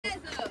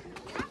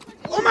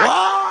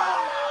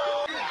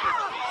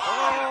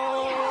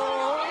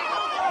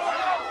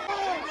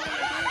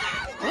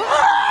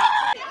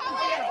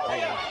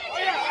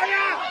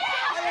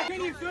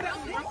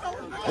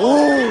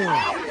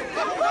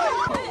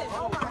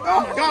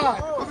Oh, God.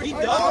 He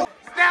done.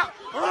 Snap.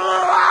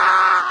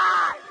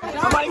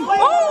 Somebody.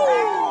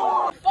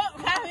 Fuck,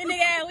 how many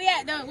niggas we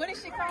at the, what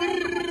is shit called? We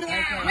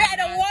at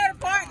the water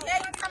park. Yeah,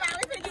 you come out.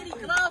 We finna get these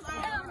gloves on.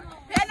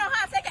 They know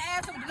how to take an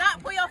ass to not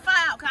pull your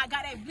fire out, cause I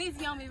got that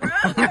blizzy on me, bro.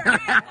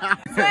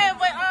 Man,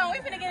 but we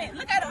finna get it.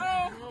 Look at the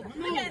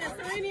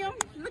selenium.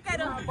 Look at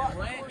the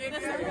selenium.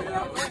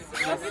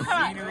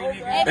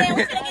 And then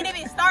we finna get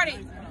it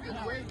started.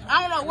 I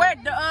don't know where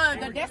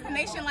the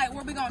destination, like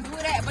where we gonna do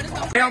it at, but it's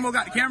gonna. They almost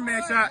got the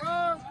cameraman shot. Bro,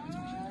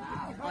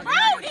 I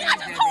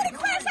just told the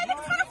class I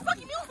didn't turn the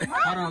fucking music, bro.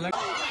 Hold on,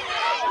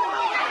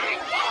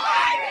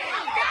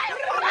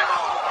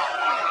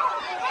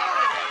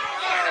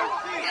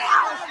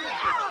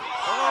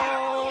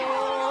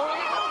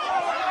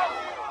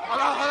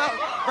 Hold on.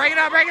 Break it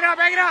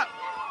up.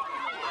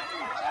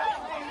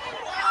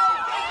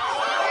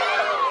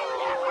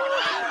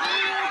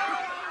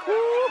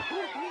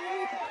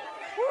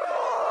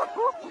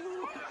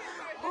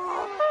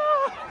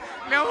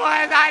 No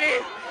boys out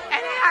here.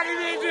 And they out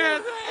here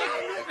drills.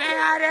 They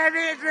out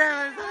there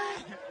drills.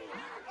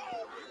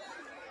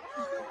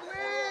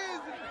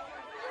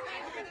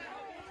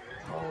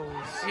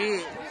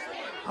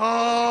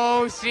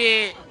 Oh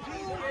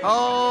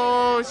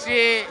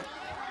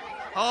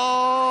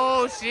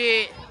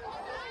shit.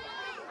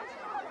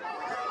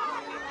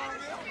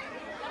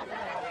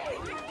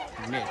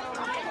 Man.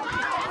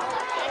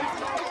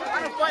 How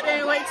the fuck they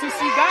ain't wait till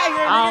she got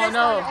here? I don't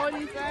know.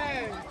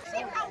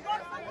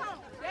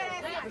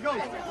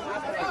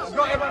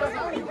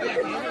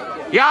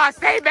 Y'all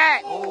stay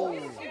back. Oh.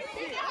 You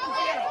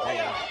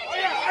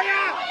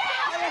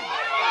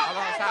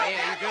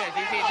good.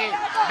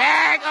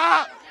 Bag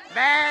up.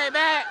 Bag.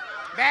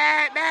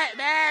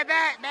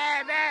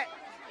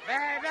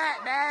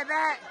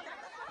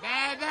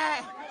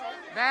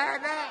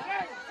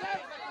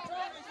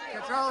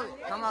 Control it.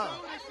 Come on.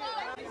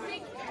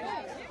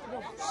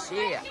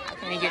 Shit. I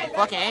can't even get the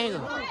fucking angle.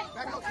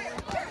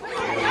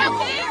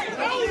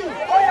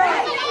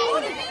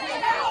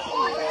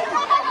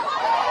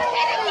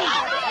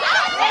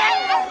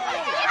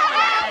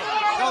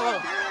 Go.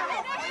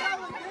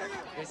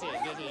 That's it.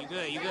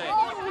 You good.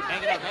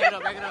 Back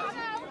it up.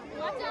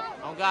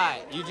 Oh God.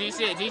 You G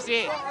shit.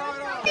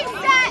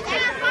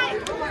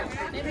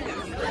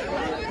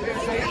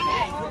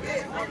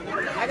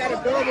 I got a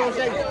dog on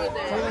shake.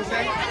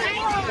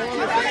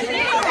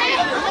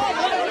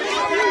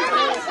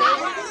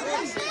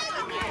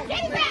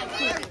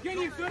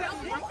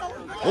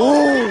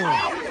 Ooh.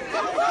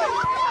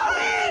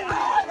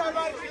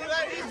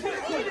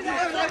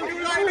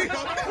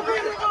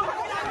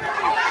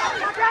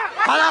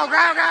 Hold on,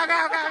 ground.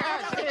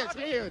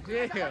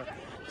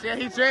 Chill,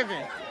 he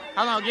tripping.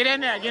 Hold on, get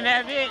in there, get in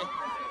that bit.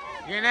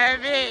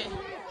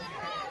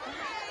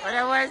 What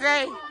that boy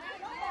say?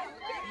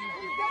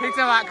 He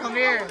talking about come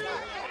here.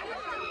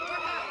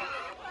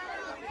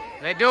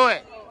 Let's do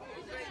it.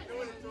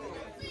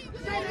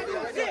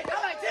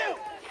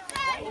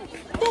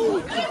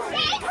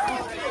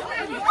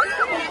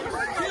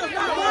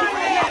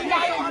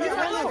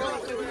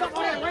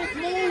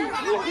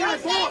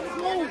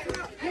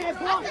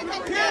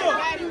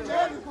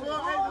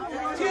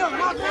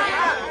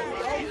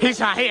 He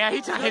trying to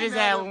hit his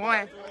ass with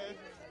one.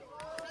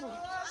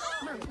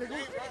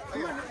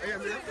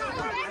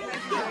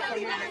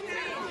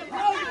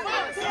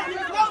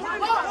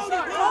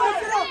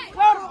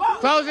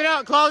 Close it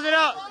up.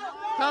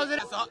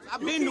 I've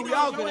been New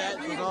York in that.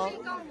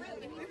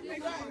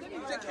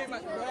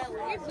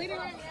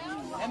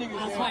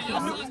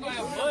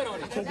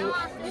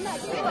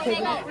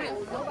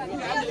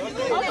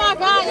 Oh my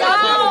God,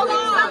 y'all!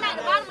 I'm at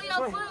the bottom of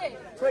your foot.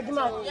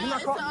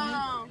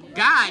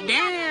 God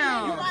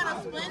damn! You got a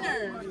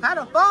splinter. How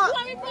the fuck?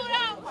 Let me pull it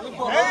out.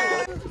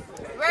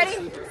 Ready,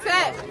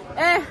 set,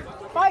 and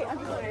fight.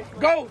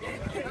 Go!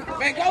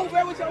 Man, go,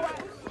 man, with your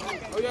wife.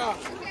 Oh, yeah.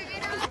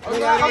 Oh,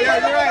 yeah,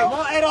 you're right. Come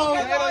on, Edo.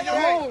 Come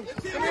here.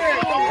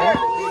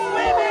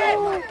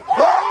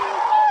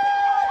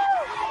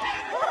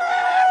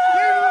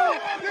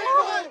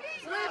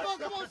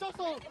 Come on, so.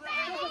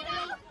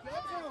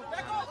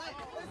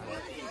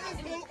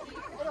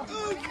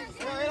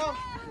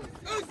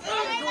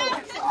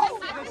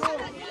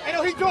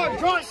 Edo, he doing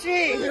drunk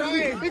shit.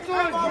 He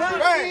doing drunk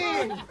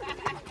shit.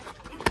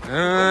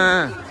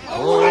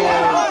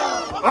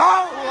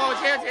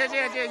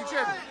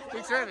 Chill.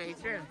 He tripping.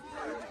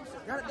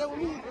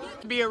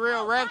 Be a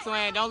real ref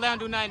twin. Don't let him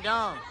do nothing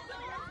dumb.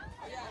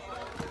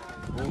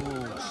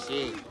 Ooh,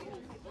 shit.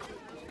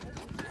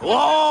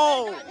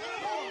 Whoa!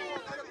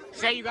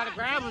 Shay, you gotta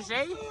grab him,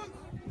 Shay.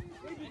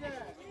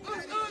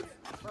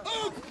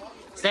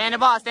 Stay in the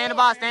box. Niggas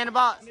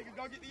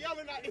don't get the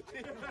yelling at him.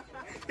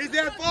 Is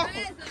that far?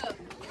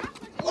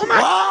 Oh my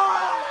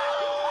God!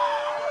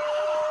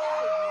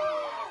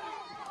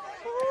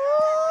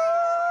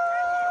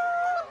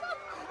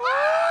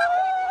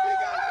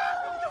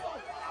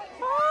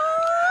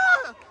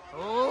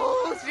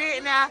 Oh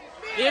shit! Now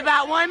it's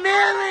about 1 million.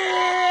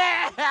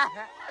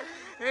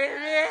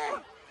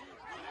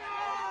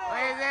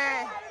 What is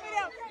that?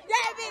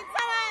 That be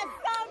time.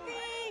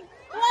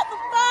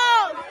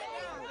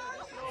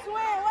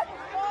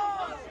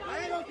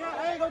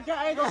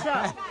 go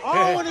shot. I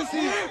don't want to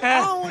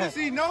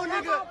see no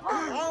nigga.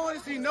 I don't want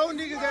to see no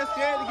niggas that's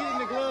scared to get in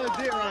the gloves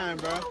dick rhyme,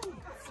 bro.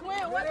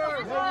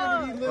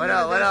 What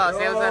up?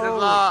 Say what's up to the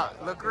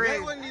vlog. Look, Chris.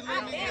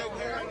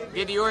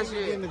 Get to your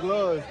shit. In the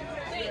gloves.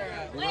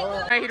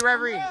 Hey, he the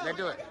referee. Let's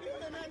do it.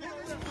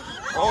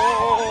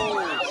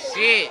 Oh,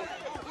 shit.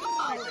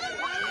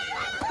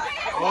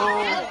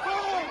 Oh.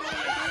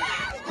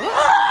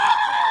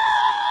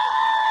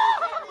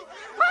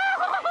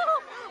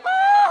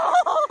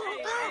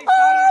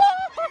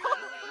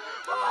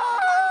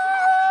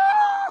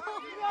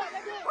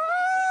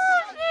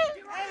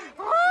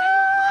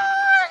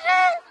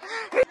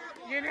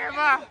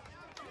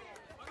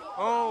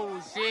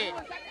 Oh shit.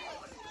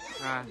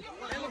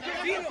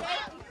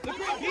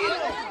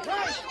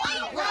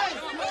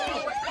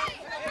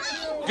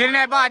 Get in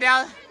that bar,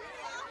 Dallas.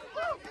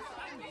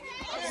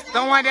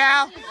 Throw one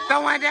down.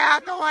 Throw one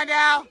down. Throw one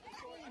down.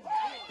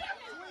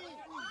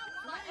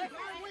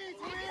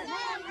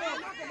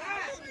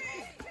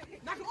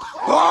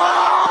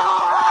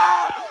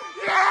 Oh!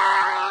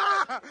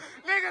 Yeah!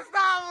 Nigga,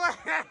 stop.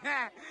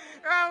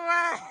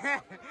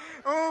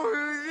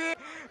 Oh shit.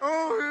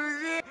 Oh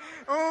shit.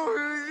 Oh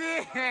shit.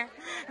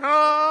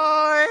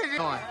 Oh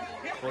shit.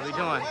 What we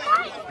doing?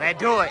 Let's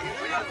do it.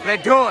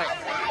 Let's do it.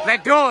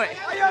 Let's do it.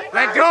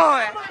 Let's do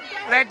it.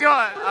 Let's do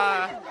it.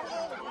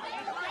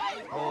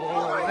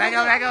 Oh, back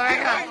up, back up,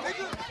 back up.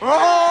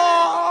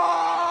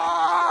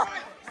 Oh!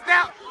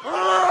 Step.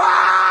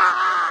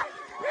 Oh!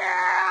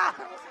 Yeah!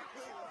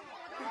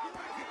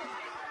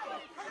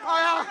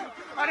 Hold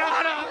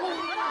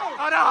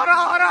on,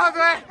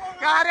 man.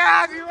 God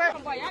damn you, man.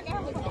 Why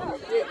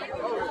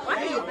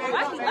he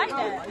like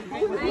that?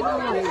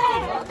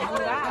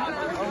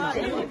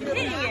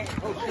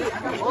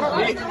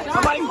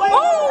 Somebody, oh!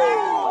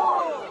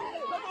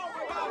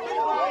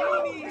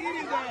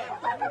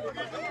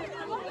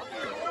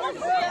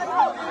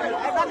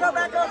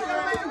 Back up.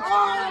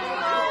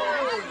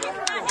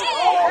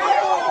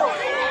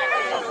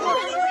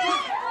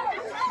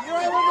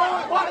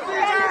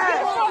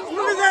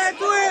 Look at that,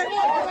 do it.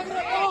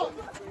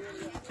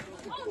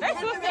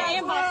 That's what's the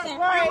inboxing.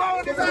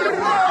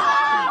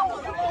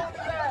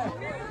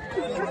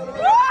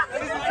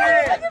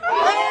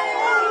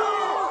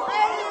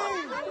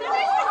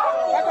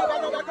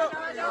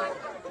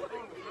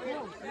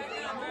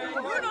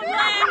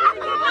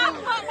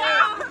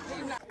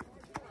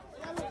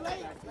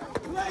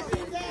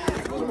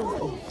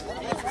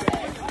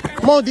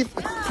 Come on, deep.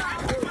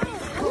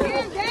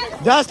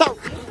 Just stop.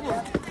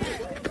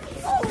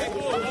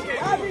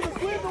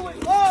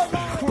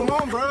 Come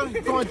on, bro.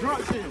 You're going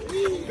drunk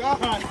shit. God.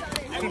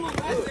 Come on.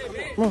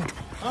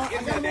 I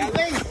got him in the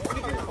face.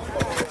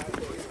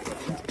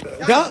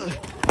 God.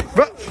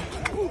 Bro.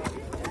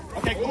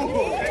 Okay, cool.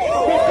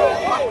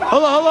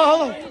 Hold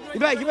on. Get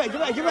back. Get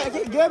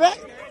back.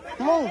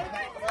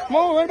 Come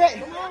on, run back.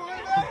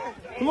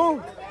 Come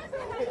on.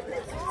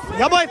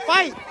 Y'all boy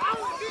fight.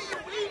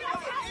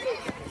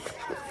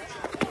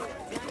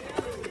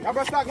 Y'all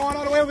better stop going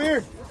all the way over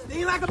here.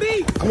 He like a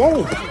bee. Come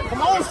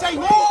on, say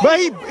no. But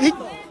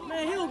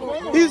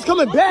he's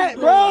coming back,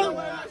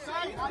 bro.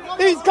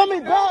 He's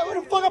coming back. What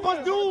the fuck I'm supposed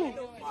to do?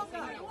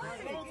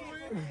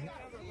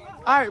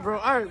 All right, bro.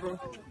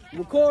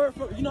 Record.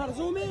 You know how to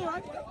zoom in,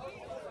 right?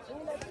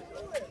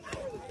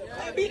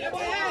 Beat that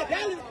boy out,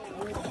 Dallas.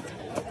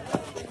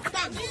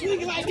 Stop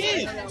swinging like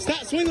this.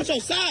 Stop swinging with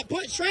your side.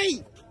 Put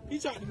straight. He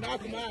tried to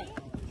knock him out.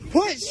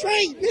 Put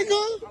straight,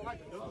 nigga.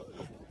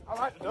 I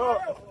like the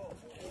dog.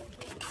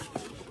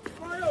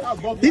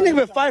 These niggas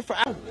been fighting for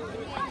hours.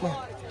 Come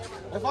on.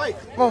 Let's fight.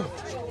 Come on.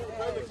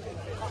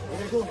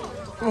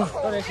 Come on.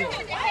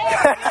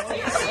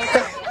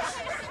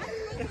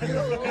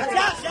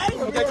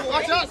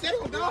 Watch out, Shay.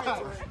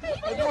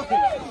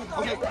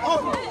 Okay.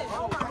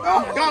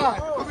 Oh, God.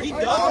 He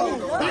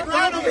done.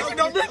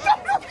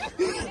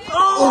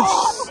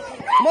 Oh,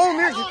 come on,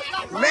 man.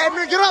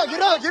 Man, get up.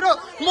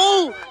 Come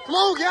on,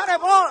 get out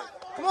that bar.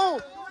 Come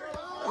on.